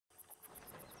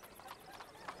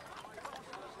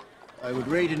I would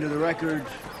read into the record,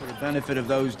 for the benefit of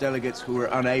those delegates who were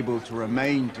unable to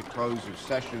remain to close of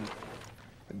session,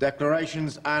 the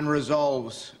declarations and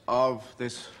resolves of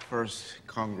this first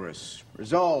Congress.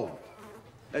 Resolved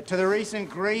that to the recent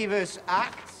grievous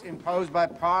acts imposed by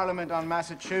Parliament on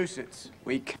Massachusetts,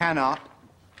 we cannot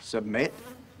submit,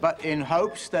 but in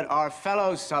hopes that our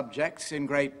fellow subjects in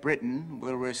Great Britain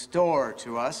will restore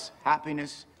to us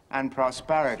happiness and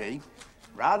prosperity,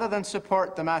 rather than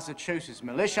support the Massachusetts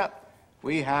militia,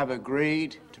 we have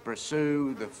agreed to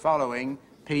pursue the following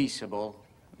peaceable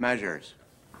measures.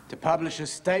 To publish a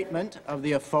statement of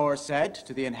the aforesaid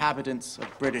to the inhabitants of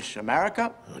British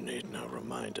America. Who need no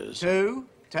reminders. 2,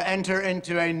 to enter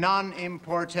into a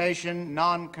non-importation,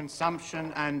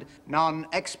 non-consumption, and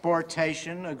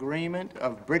non-exportation agreement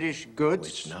of British goods.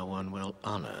 Which no one will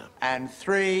honor. And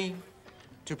 3,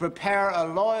 to prepare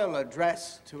a loyal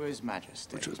address to His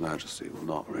Majesty. Which His Majesty will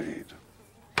not read.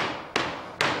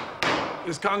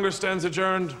 This Congress stands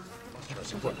adjourned.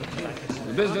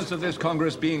 The business of this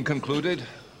Congress being concluded,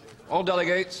 all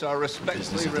delegates are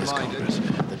respectfully reminded.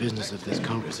 The business of this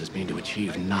Congress has been to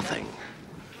achieve nothing.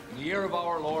 In the year of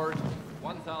our Lord,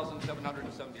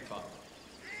 1775.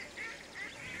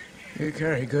 You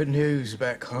carry good news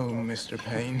back home, Mr.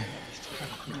 Payne.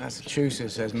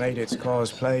 Massachusetts has made its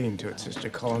cause plain to its sister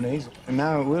colonies, and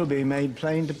now it will be made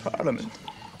plain to Parliament.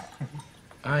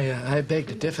 I beg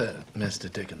to differ, Mr.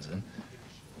 Dickinson.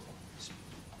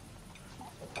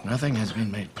 Nothing has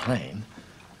been made plain.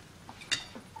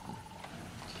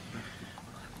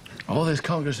 All this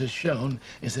Congress has shown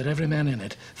is that every man in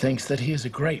it thinks that he is a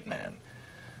great man.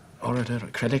 Orator,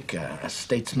 a critic, a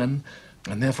statesman,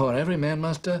 and therefore every man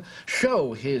must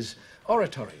show his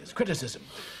oratory, his criticism,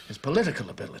 his political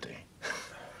ability.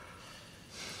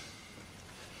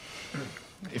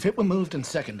 If it were moved and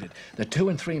seconded that 2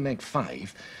 and 3 make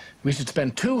 5, we should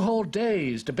spend 2 whole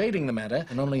days debating the matter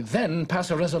and only then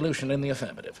pass a resolution in the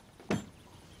affirmative.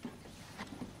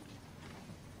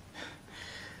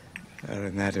 Well,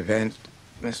 in that event,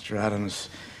 Mr. Adams,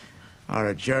 our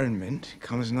adjournment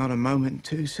comes not a moment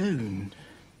too soon.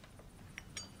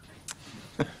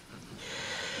 A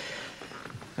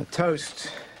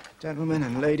toast, gentlemen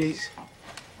and ladies.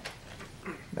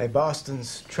 May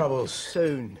Boston's troubles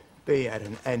soon be at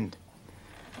an end,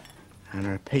 and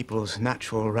our people's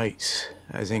natural rights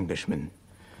as Englishmen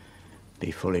be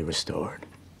fully restored.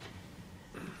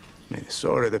 May the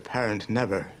sword of the parent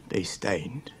never be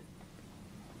stained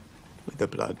with the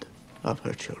blood of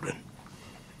her children.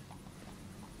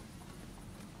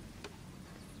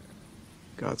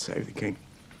 God save the King.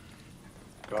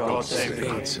 God save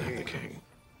the King.